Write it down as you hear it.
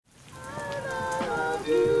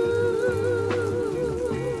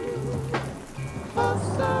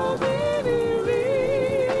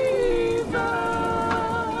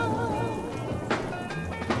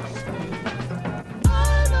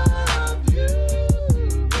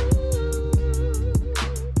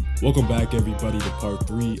Welcome back, everybody, to part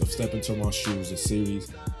 3 of Step Into My Shoes, the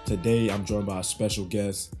series. Today, I'm joined by a special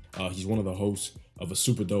guest. He's one of the hosts of a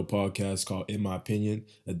super dope podcast called In My Opinion.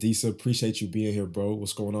 Adisa, appreciate you being here, bro.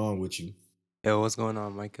 What's going on with you? Yo, what's going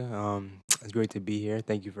on, Micah? It's great to be here.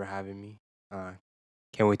 Thank you for having me. Uh,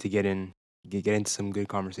 can't wait to get into some good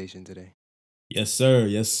conversation today. Yes, sir.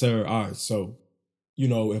 Yes, sir. All right. So,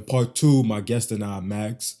 in part 2, my guest and I,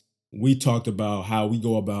 Max, we talked about how we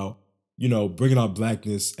go about, bringing our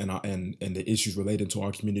blackness and and the issues related to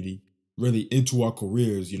our community really into our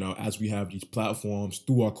careers, as we have these platforms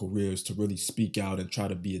through our careers to really speak out and try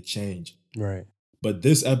to be a change. Right. But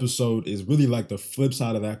this episode is really like the flip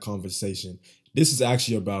side of that conversation. This is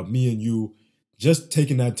actually about me and you just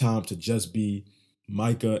taking that time to just be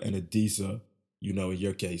Micah and Adisa, in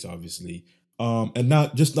your case, obviously. And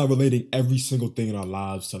not relating every single thing in our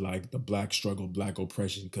lives to like the black struggle, black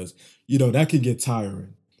oppression, because that can get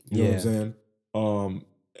tiring. You know what I'm Yeah. saying? Um,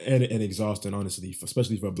 and exhausting, honestly,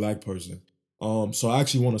 especially for a black person. So I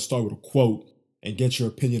actually want to start with a quote and get your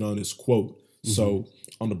opinion on this quote. hmm So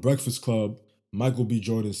on the Breakfast Club, Michael B.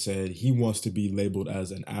 Jordan said he wants to be labeled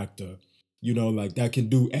as an actor, like that can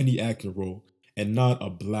do any acting role and not a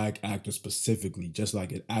black actor specifically, just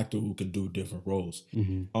like an actor who can do different roles.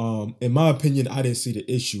 hmm In my opinion, I didn't see the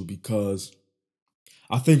issue because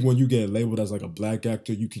I think when you get labeled as like a black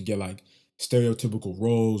actor, you can get like stereotypical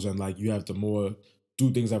roles and like you have to more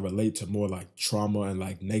do things that relate to more like trauma and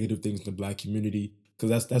like negative things in the black community. Cause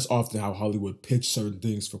that's often how Hollywood pitch certain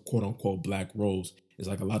things for quote unquote black roles. It's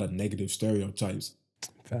like a lot of negative stereotypes.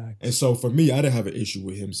 And Facts. so for me, I didn't have an issue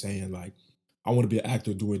with him saying like, I want to be an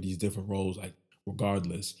actor doing these different roles, like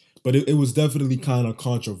regardless. But it was definitely kind of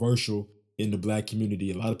controversial in the black community.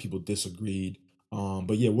 A lot of people disagreed.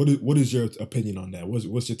 But yeah, what is your opinion on that?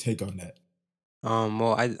 What's your take on that?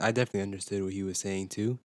 Well, I definitely understood what he was saying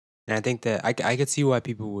too, and I think that I could see why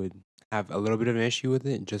people would have a little bit of an issue with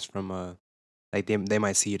it, just from like they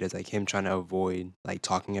might see it as like him trying to avoid like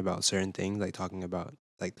talking about certain things, like talking about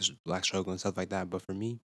like the black struggle and stuff like that. But for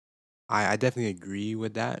me, I definitely agree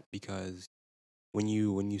with that because when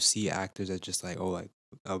you see actors as just like, oh, like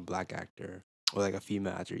a black actor or like a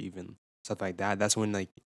female actor, even stuff like that, that's when like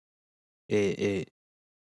it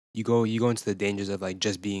you go into the dangers of like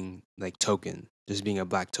just being like token, just being a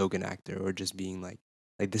black token actor, or just being like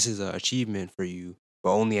this is a achievement for you,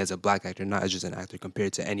 but only as a black actor, not as just an actor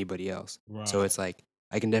compared to anybody else. So Right. it's like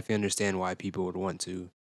I can definitely understand why people would want to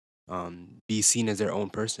be seen as their own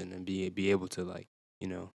person and be able to like, you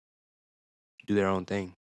know, do their own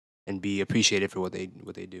thing and be appreciated for what they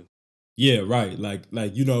do. Yeah, right. Like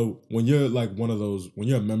when you're like one of those, when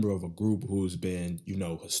you're a member of a group who's been,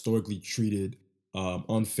 historically treated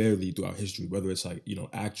unfairly throughout history, whether it's like,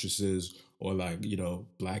 actresses or like,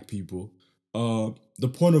 black people. The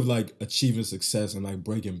point of like achieving success and like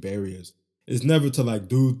breaking barriers is never to like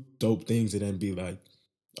do dope things and then be like,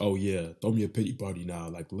 oh yeah, throw me a pity party now.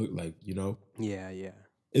 Like look like, Yeah, yeah.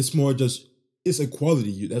 it's more just it's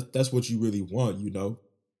equality. That's what you really want,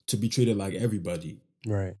 to be treated like everybody.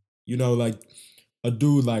 Right. Like a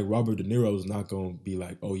dude like Robert De Niro is not gonna be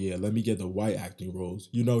like, oh yeah, let me get the white acting roles.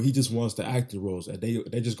 He just wants the acting roles, and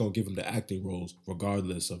they're just gonna give him the acting roles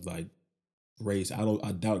regardless of like race.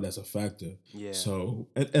 I doubt that's a factor. Yeah. So,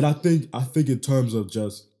 and I think in terms of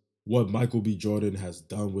just what Michael B. Jordan has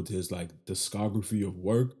done with his like discography of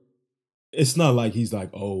work, it's not like he's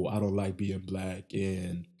like, oh, I don't like being black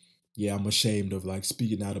and yeah, I'm ashamed of like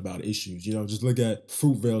speaking out about issues. Just look at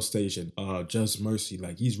Fruitvale Station, Just Mercy.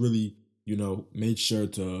 Like he's really, made sure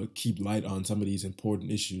to keep light on some of these important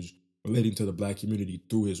issues relating to the black community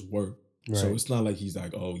through his work. So Right. it's not like he's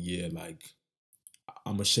like, oh yeah, like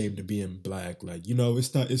I'm ashamed of being black. Like,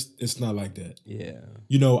 it's not like that. Yeah.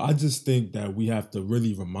 I just think that we have to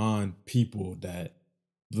really remind people that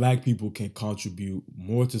black people can contribute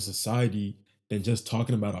more to society than just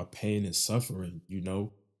talking about our pain and suffering.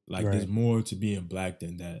 Like there's Right. more to being black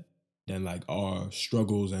than that, than like our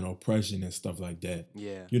struggles and oppression and stuff like that.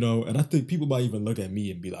 Yeah. And I think people might even look at me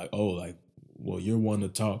and be like, oh, like, well, you're one to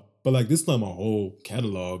talk. But like this is not my whole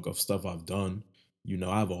catalog of stuff I've done.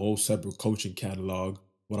 I have a whole separate coaching catalog.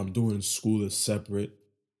 What I'm doing in school is separate.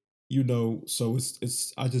 So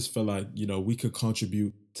it's I just feel like we could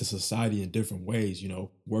contribute to society in different ways,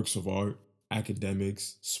 works of art,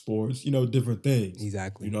 academics, sports, different things,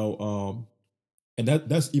 Exactly. and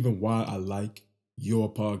that's even why I like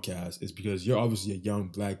your podcast, is because you're obviously a young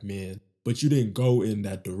black man, but you didn't go in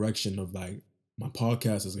that direction of like my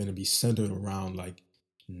podcast is going to be centered around like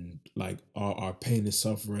like our pain and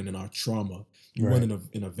suffering and our trauma. You went Right.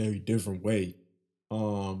 in a very different way.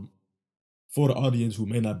 um for the audience who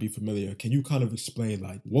may not be familiar, can you kind of explain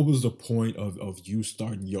like what was the point of you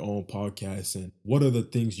starting your own podcast and what are the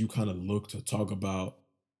things you kind of look to talk about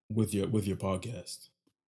with your podcast?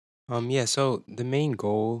 Yeah, so the main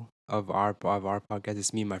goal of our podcast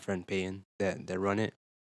is me and my friend Peyton that run it.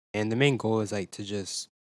 And the main goal is like to just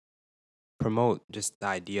promote just the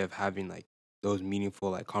idea of having like those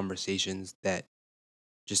meaningful like conversations that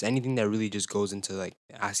just anything that really just goes into like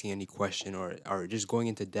asking any question or just going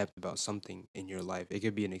into depth about something in your life. It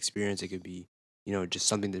could be an experience, it could be, just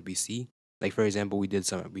something that we see. Like for example, we did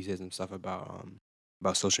some stuff about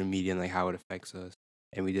social media and like how it affects us.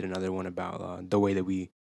 And we did another one about the way that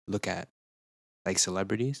we look at like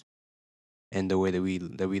celebrities and the way that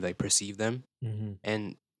we like perceive them. Hmm.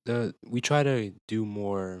 And the we try to do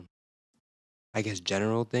more, I guess,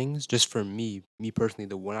 general things. Just for me personally,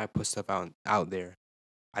 the when I put stuff out there,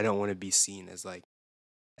 I don't want to be seen as like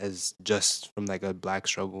as just from like a black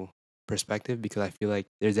struggle perspective, because I feel like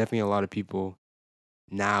there's definitely a lot of people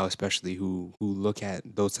now, especially who look at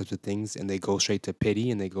those types of things and they go straight to pity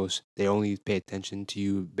and they only pay attention to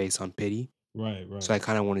you based on pity. Right, So right. I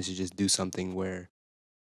kind of wanted to just do something where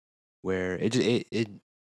it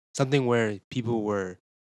something where people were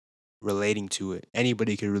relating to it.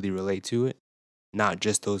 Anybody could really relate to it, not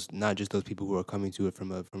just those people who are coming to it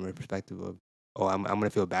from a perspective of, oh, I'm gonna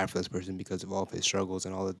feel bad for this person because of all of his struggles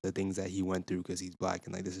and all of the things that he went through because he's black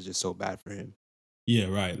and like this is just so bad for him. Yeah,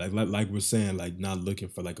 right. Like we're saying, like not looking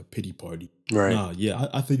for like a pity party. Right. Nah, yeah,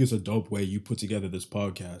 I think it's a dope way you put together this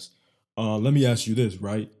podcast. Let me ask you this,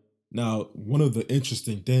 right? Now, one of the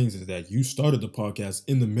interesting things is that you started the podcast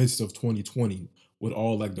in the midst of 2020 with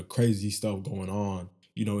all like the crazy stuff going on,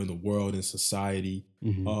 in the world and society.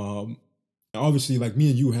 Mhm. Um, Obviously, like me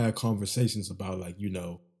and you had conversations about like,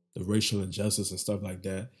 the racial injustice and stuff like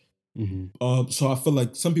that. Mhm. So I feel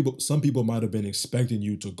like some people might have been expecting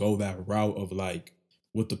you to go that route of like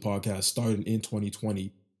with the podcast starting in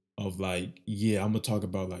 2020 of like, yeah, I'm gonna talk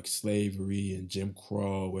about like slavery and Jim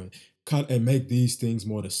Crow and and make these things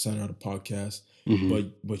more the center of the podcast.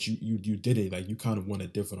 Mhm. But you did it like you kind of went a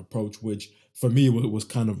different approach, which for me was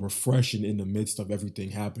kind of refreshing in the midst of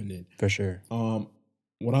everything happening. For sure. Um,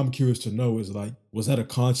 what I'm curious to know is like, was that a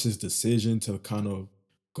conscious decision to kind of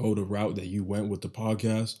go the route that you went with the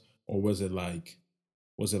podcast, or was it like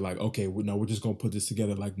okay, no, we're just gonna put this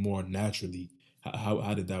together like more naturally?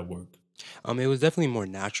 How did that work? It was definitely more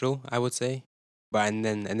natural, I would say. But and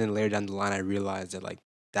then later down the line I realized that like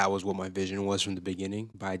that was what my vision was from the beginning,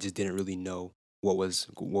 but I just didn't really know what was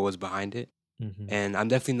behind it. Hmm. And I'm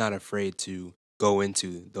definitely not afraid to go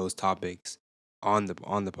into those topics on the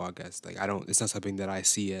podcast. Like I don't it's not something that I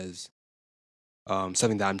see as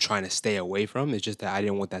something that I'm trying to stay away from. It's just that I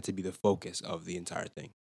didn't want that to be the focus of the entire thing.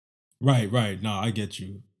 Right, right. No, I get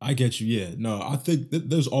you. I get you. Yeah. No, I think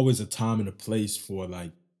there's always a time and a place for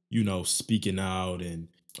like, speaking out and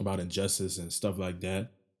about injustice and stuff like that.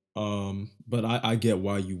 But I get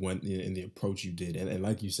why you went in the approach you did. And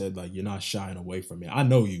like you said, like you're not shying away from it. I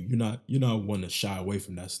know you. You're not one to shy away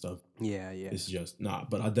from that stuff. Yeah, It's yeah. just not.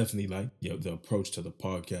 But I definitely like the approach to the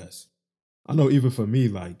podcast. I know even for me,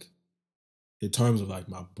 like in terms of like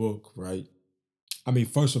my book, right? I mean,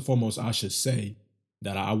 first and foremost, I should say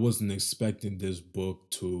that I wasn't expecting this book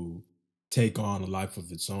to take on a life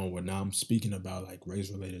of its own. Where now I'm speaking about like race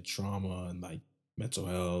related trauma and like mental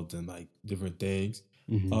health and like different things.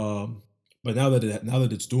 Mhm. Um, but now that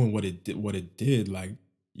it's doing what it did, like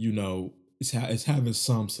it's having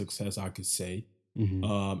some success, I could say.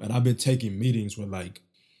 Mhm. And I've been taking meetings with like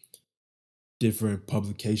different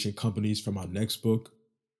publication companies for my next book,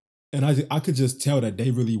 and I could just tell that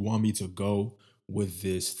they really want me to go with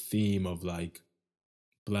this theme of like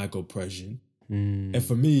black oppression. And Mm.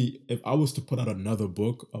 for me, if I was to put out another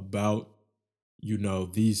book about,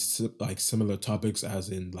 these like similar topics as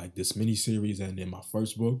in like this mini series and in my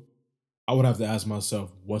first book, I would have to ask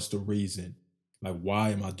myself, what's the reason? Like, why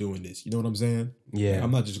am I doing this? You know what I'm saying? Like, I'm Yeah.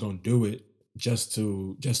 not just gonna do it just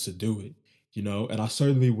to do it. And I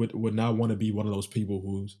certainly would not want to be one of those people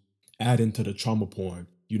who's adding to the trauma porn.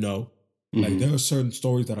 Like Mhm. there are certain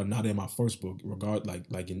stories that are not in my first book, regard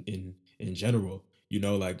like in general.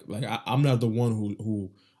 Like I'm not the one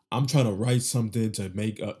who I'm trying to write something to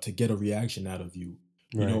make to get a reaction out of you,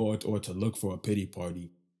 Right. or to look for a pity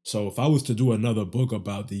party. So if I was to do another book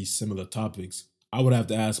about these similar topics, I would have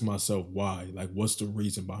to ask myself why. Like, what's the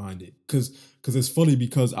reason behind it? Because it's funny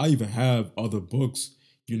because I even have other books.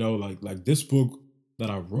 Like this book that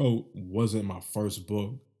I wrote wasn't my first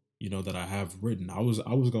book. That I have written. I was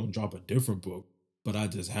gonna drop a different book, but I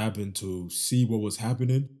just happened to see what was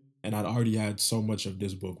happening, and I'd already had so much of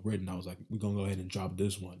this book written. I was like, we're gonna go ahead and drop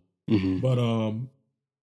this one. Mhm. But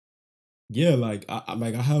yeah, like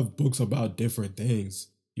I have books about different things.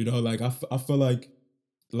 You know, like I feel like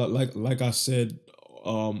I said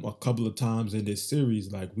a couple of times in this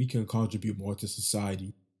series, like we can contribute more to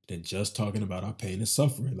society than just talking about our pain and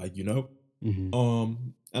suffering. Like, you know? Hmm.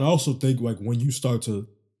 And I also think like when you start to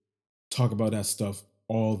talk about that stuff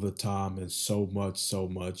all the time and so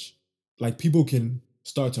much, like people can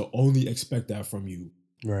start to only expect that from you.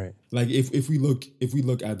 Right. Like if we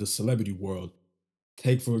look at the celebrity world,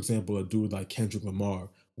 take for example a dude like Kendrick Lamar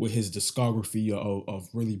with his discography of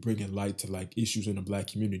really bringing light to like issues in the black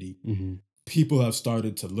community. Hmm. People have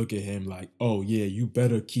started to look at him like, oh yeah, you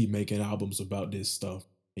better keep making albums about this stuff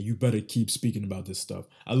and you better keep speaking about this stuff.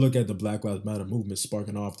 I look at the Black Lives Matter movement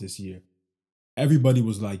sparking off this year. Everybody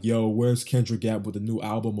was like, yo, where's Kendrick at with a new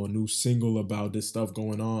album or new single about this stuff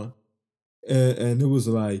going on? And it was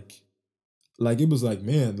like it was like,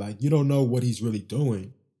 man, like you don't know what he's really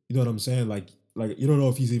doing. You know what I'm saying? Like you don't know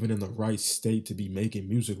if he's even in the right state to be making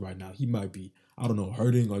music right now. He might be, I don't know,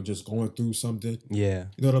 hurting or just going through something. Yeah.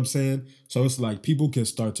 You know what I'm saying? So it's like people can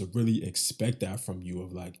start to really expect that from you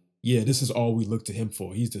of like, yeah, this is all we look to him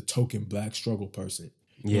for. He's the token black struggle person.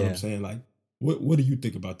 You know what I'm Yeah. saying? Like, what do you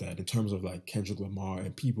think about that in terms of like Kendrick Lamar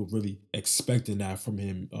and people really expecting that from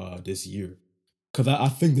him this year? Because I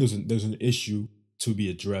think there's an issue to be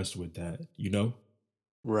addressed with that. You know?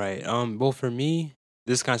 Right. Well, for me,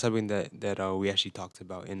 this is kind of something that we actually talked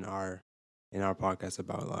about in our podcast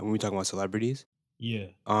about when we talk about celebrities. Yeah.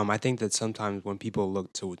 I think that sometimes when people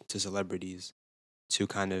look to celebrities to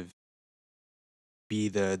kind of be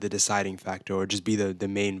the deciding factor or just be the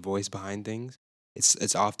main voice behind things,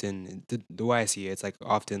 it's often the way I see it, it's like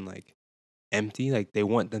often like empty. Like they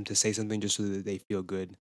want them to say something just so that they feel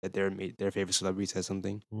good that their favorite celebrity says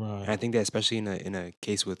something. And I Right. think that especially in a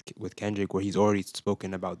case with Kendrick where he's already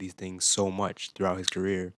spoken about these things so much throughout his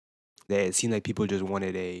career that it seemed like people just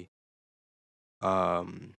wanted a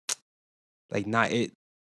um like not it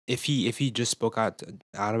if he just spoke out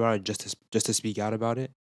about it just to speak out about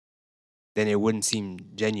it, then it wouldn't seem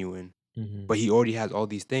genuine. Hmm. But he already has all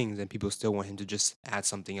these things and people still want him to just add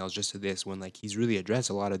something else just to this when like he's really addressed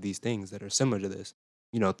a lot of these things that are similar to this,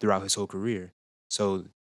 throughout his whole career. So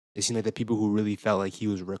it seemed like the people who really felt like he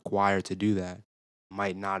was required to do that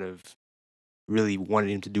might not have really wanted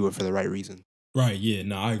him to do it for the right reason. Right. Yeah.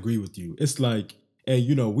 No, I agree with you. It's like, and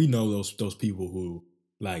you know, we know those people who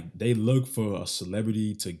like they look for a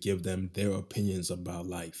celebrity to give them their opinions about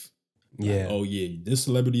life. Like, Yeah. oh yeah, this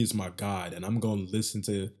celebrity is my god, and I'm gonna listen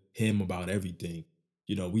to him about everything.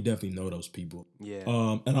 You know, we definitely know those people. Yeah.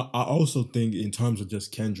 And I also think in terms of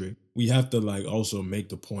just Kendrick, we have to like also make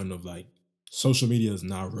the point of like social media is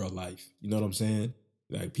not real life. You know what I'm saying?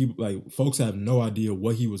 Like people, like folks have no idea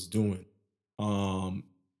what he was doing. Um,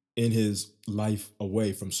 in his life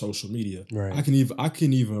away from social media. Right. I can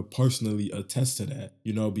even personally attest to that,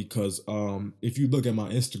 you know, because if you look at my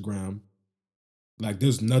Instagram, like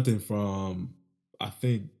there's nothing from I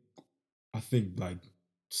think I think like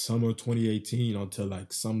summer 2018 until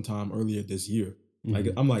like sometime earlier this year. Like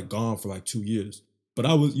Hmm. I'm like gone for like 2 years. But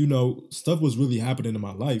I was, you know, stuff was really happening in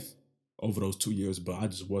my life over those 2 years, but I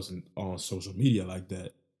just wasn't on social media like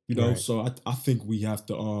that. You know, Right. so I think we have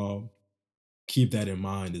to keep that in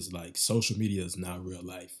mind is like social media is not real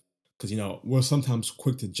life. Cause you know, we're sometimes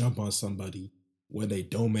quick to jump on somebody when they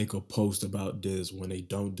don't make a post about this, when they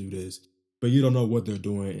don't do this, but you don't know what they're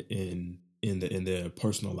doing in their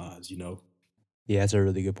personal lives, you know? Yeah, that's a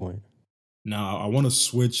really good point. Now I want to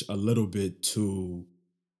switch a little bit to,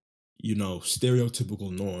 you know,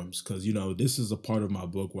 stereotypical norms. Cause you know, this is a part of my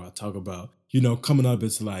book where I talk about, you know, coming up,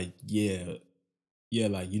 it's like, yeah,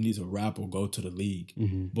 like you need to rap or go to the league.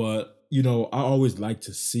 Hmm. But, you know, I always like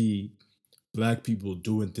to see black people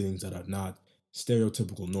doing things that are not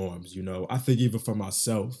stereotypical norms. You know, I think even for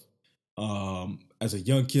myself, as a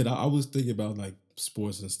young kid, I was thinking about like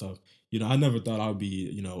sports and stuff. You know, I never thought I'd be,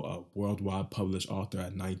 you know, a worldwide published author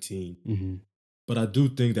at 19. Hmm. But I do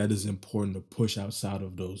think that it's important to push outside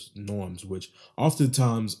of those norms, which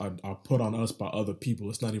oftentimes are put on us by other people.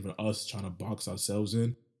 It's not even us trying to box ourselves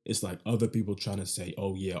in. It's like other people trying to say,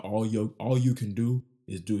 "Oh yeah, all you can do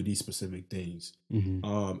is do these specific things." Hmm.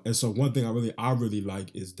 And so one thing I really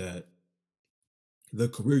like is that the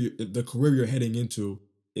career you're heading into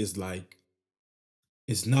is like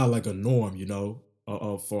it's not like a norm, you know,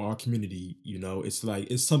 for our community. You know, it's like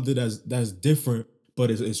it's something that's different, but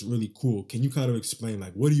it's really cool. Can you kind of explain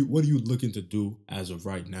like what are you looking to do as of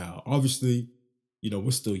right now? Obviously, you know,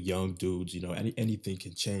 we're still young dudes. You know, anything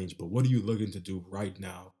can change, but what are you looking to do right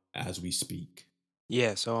now as we speak?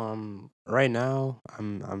 Yeah, so right now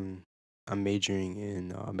I'm majoring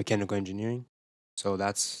in mechanical engineering. So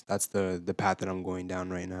that's the path that I'm going down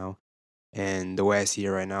right now. And the way I see it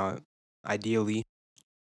right now, ideally,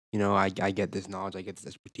 I get this knowledge, I get this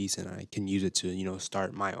expertise, and I can use it to,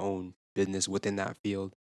 start my own business within that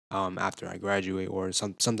field after I graduate or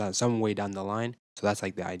sometime some way down the line. So that's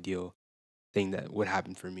like the ideal thing that would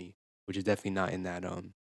happen for me, which is definitely not in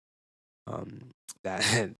um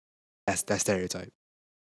that that stereotype.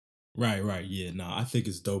 Right, right. Yeah, nah, I think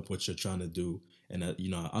it's dope what you're trying to do. And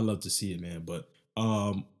I love to see it, man. But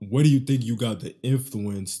where do you think you got the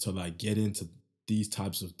influence to like get into these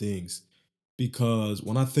types of things? Because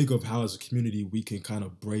when I think of how as a community we can kind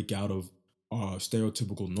of break out of our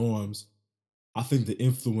stereotypical norms, I think the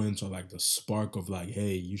influence or like the spark of like,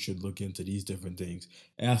 hey, you should look into these different things.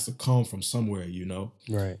 It has to come from somewhere, you know?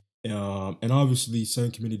 Right. And obviously,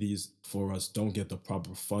 certain communities for us don't get the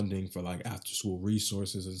proper funding for like after school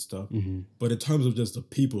resources and stuff. Hmm. But in terms of just the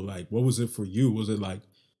people, like, what was it for you? Was it like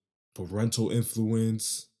parental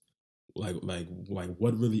influence? Like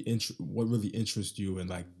what really interests you in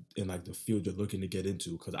like the field you're looking to get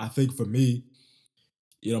into? Because I think for me,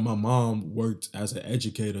 my mom worked as an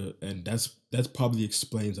educator, and that's probably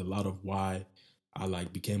explains a lot of why I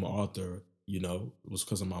like became an author. It was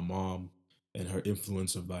because of my mom and her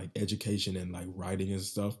influence of like education and like writing and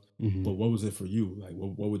stuff. Hmm. But what was it for you? Like,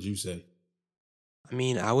 what would you say? I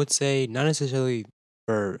mean, I would say not necessarily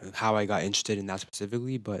for how I got interested in that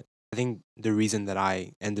specifically, but I think the reason that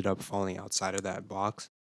I ended up falling outside of that box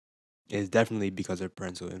is definitely because of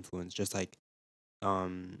parental influence. Just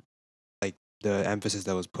um like the emphasis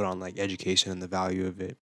that was put on like education and the value of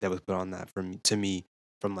it that was put on that to me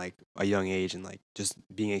from like a young age, and like just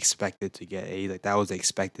being expected to get A's, like that was the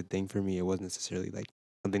expected thing for me. It wasn't necessarily like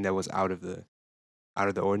something that was out of the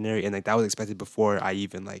ordinary, and like that was expected before I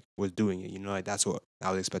even like was doing it. Like that's what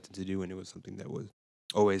I was expected to do, and it was something that was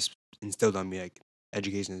always instilled on me. Like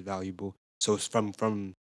education is valuable. So it's from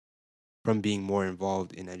being more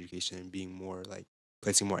involved in education and being more like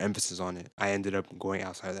placing more emphasis on it, I ended up going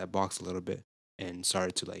outside of that box a little bit and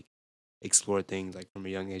started to like explore things like from a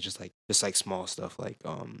young age, just like small stuff like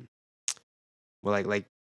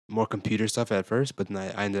more computer stuff at first, but then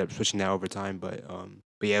I ended up switching that over time. But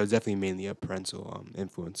yeah, it was definitely mainly a parental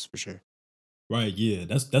influence for sure. Right, yeah.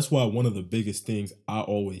 That's why one of the biggest things I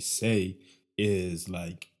always say is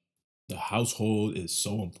like the household is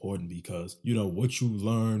so important because what you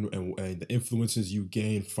learn and the influences you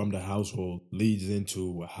gain from the household leads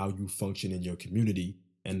into how you function in your community,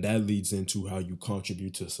 and that leads into how you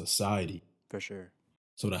contribute to society. For sure.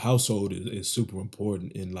 So the household is super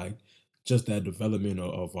important in like just that development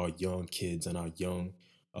of our young kids and our young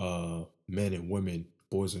men and women,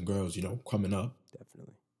 boys and girls, coming up.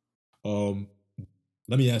 Definitely. um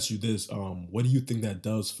Let me ask you this. What do you think that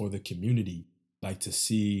does for the community? Like to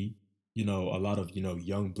see, a lot of,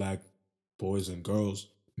 young black boys and girls,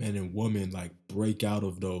 men and women, like break out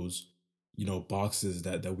of those, boxes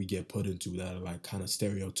that we get put into that are like kind of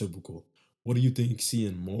stereotypical. What do you think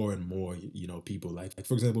seeing more and more, people like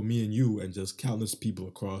for example, me and you and just countless people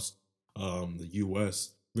across the US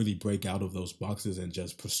really break out of those boxes and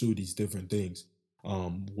just pursue these different things?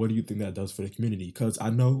 What do you think that does for the community? Because I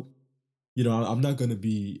know I'm not going to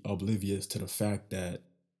be oblivious to the fact that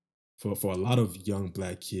for a lot of young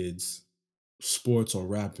black kids, sports or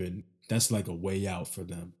rapping, that's like a way out for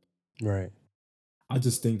them. Right. I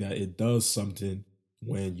just think that it does something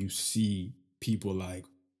when you see people like,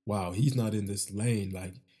 wow, he's not in this lane.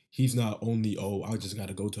 Like, he's not only, oh, I just got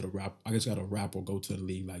to go to the rap, I just got to rap or go to the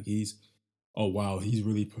league. Like, oh, wow, he's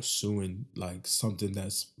really pursuing like something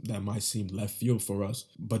that might seem left field for us,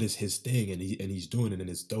 but it's his thing and he's doing it and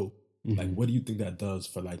it's dope. Like, Hmm. what do you think that does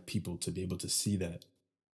for like people to be able to see that?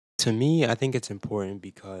 To me, I think it's important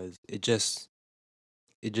because it just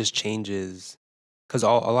changes, because a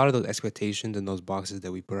lot of those expectations and those boxes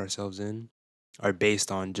that we put ourselves in are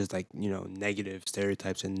based on just like negative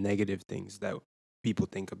stereotypes and negative things that people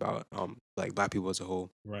think about like black people as a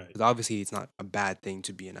whole. Right. Because obviously it's not a bad thing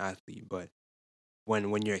to be an athlete, but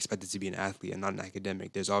when you're expected to be an athlete and not an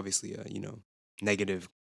academic, there's obviously negative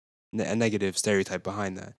a negative stereotype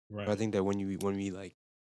behind that. But I Right. think that when we like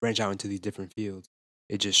branch out into these different fields,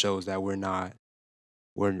 it just shows that we're not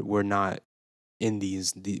in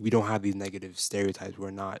we don't have these negative stereotypes. We're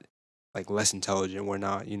not like less intelligent. We're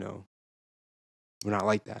not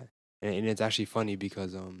like that. And it's actually funny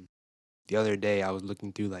because the other day I was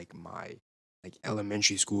looking through like my like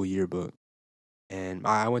elementary school yearbook, and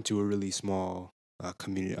I went to a really small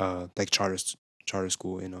community like charter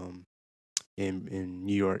school in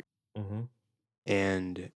New York, Uh-huh.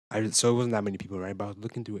 and I so it wasn't that many people, right? But I was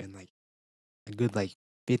looking through it, and like a good like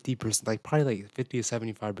 50%, like probably like 50 to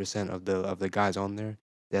 75% of the guys on there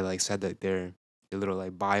that like said that their little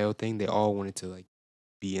like bio thing, they all wanted to like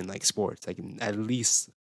be in like sports. Like at least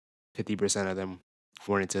 50% of them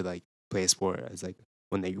wanted to like play a sport as like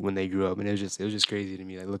when they grew up, and it was just crazy to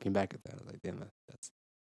me. Like looking back at that, I was like, damn,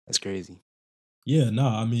 that's crazy. Yeah,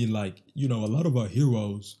 nah, I mean, like, a lot of our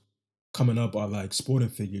heroes coming up are like sporting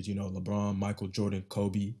figures, LeBron, Michael Jordan,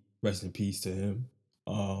 Kobe, rest in peace to him.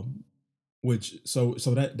 Um, which so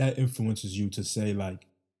that influences you to say like,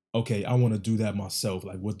 okay, I want to do that myself,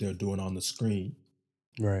 like what they're doing on the screen.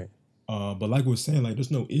 Right. But like we are saying, like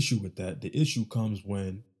there's no issue with that. The issue comes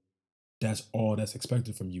when that's all that's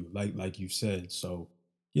expected from you, like you said. So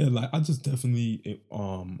yeah, like I just definitely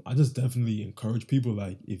encourage people,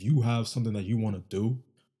 like if you have something that you want to do,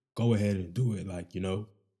 go ahead and do it. Like,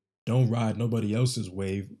 don't ride nobody else's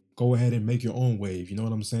wave. Go ahead and make your own wave. You know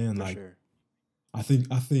what I'm saying? For Like sure. I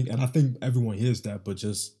think everyone hears that, but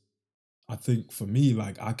just I think for me,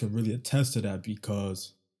 like I can really attest to that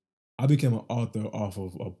because I became an author off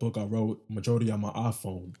of a book I wrote majority on my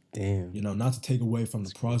iPhone. Damn. Not to take away from the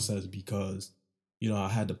That's crazy. process because I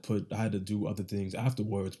had to do other things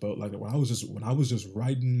afterwards. But like when I was just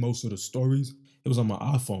writing most of the stories, it was on my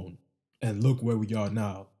iPhone. And look where we are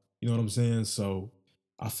now. You know what I'm saying? So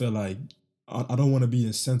I feel like I don't want to be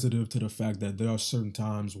insensitive to the fact that there are certain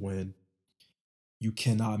times when you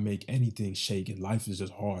cannot make anything shake and life is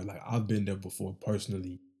just hard. Like I've been there before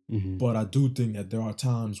personally. Hmm. But I do think that there are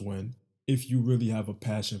times when if you really have a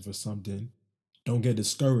passion for something, don't get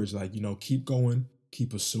discouraged. Like, keep going,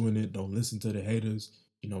 keep pursuing it. Don't listen to the haters.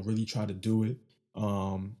 Really try to do it.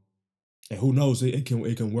 And who knows, it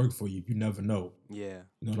can work for you. You never know. Yeah.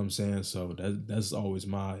 You know what I'm saying? So that's always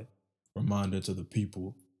my reminder to the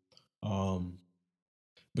people. Um,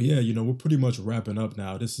 but yeah, we're pretty much wrapping up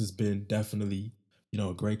now. This has been definitely,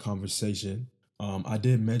 a great conversation. I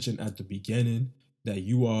did mention at the beginning that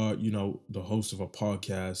you are, the host of a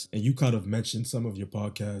podcast, and you kind of mentioned some of your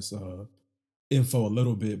podcast info a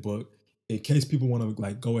little bit, but in case people want to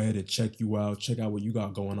like go ahead and check out what you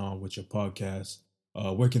got going on with your podcast,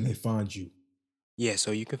 where can they find you? Yeah.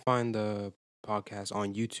 So you can find the podcast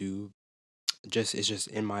on YouTube. Just it's just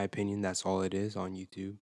in my opinion. That's all it is on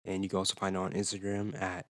YouTube, and you can also find it on Instagram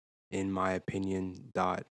at in my opinion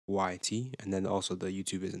 .yt, and then also the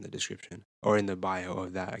YouTube is in the description or in the bio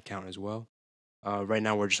of that account as well. Right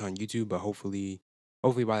now we're just on YouTube, but hopefully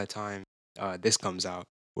by the time this comes out,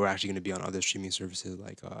 we're actually going to be on other streaming services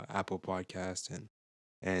like Apple Podcast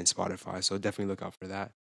and Spotify. So definitely look out for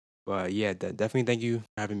that. But yeah, definitely thank you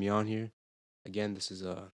for having me on here. Again, this is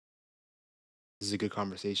a good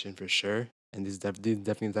conversation for sure, and this is definitely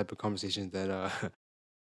the type of conversation that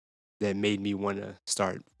that made me want to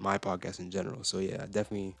start my podcast in general. So yeah,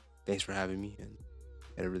 definitely thanks for having me and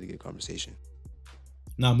had a really good conversation.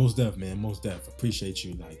 Nah, most def, man, most def. Appreciate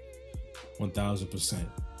you like 1000%.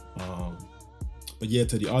 Um, but yeah,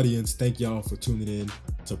 to the audience, thank y'all for tuning in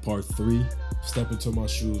to part 3. Step into my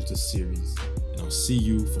shoes, the series, and I'll see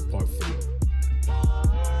you for part 4.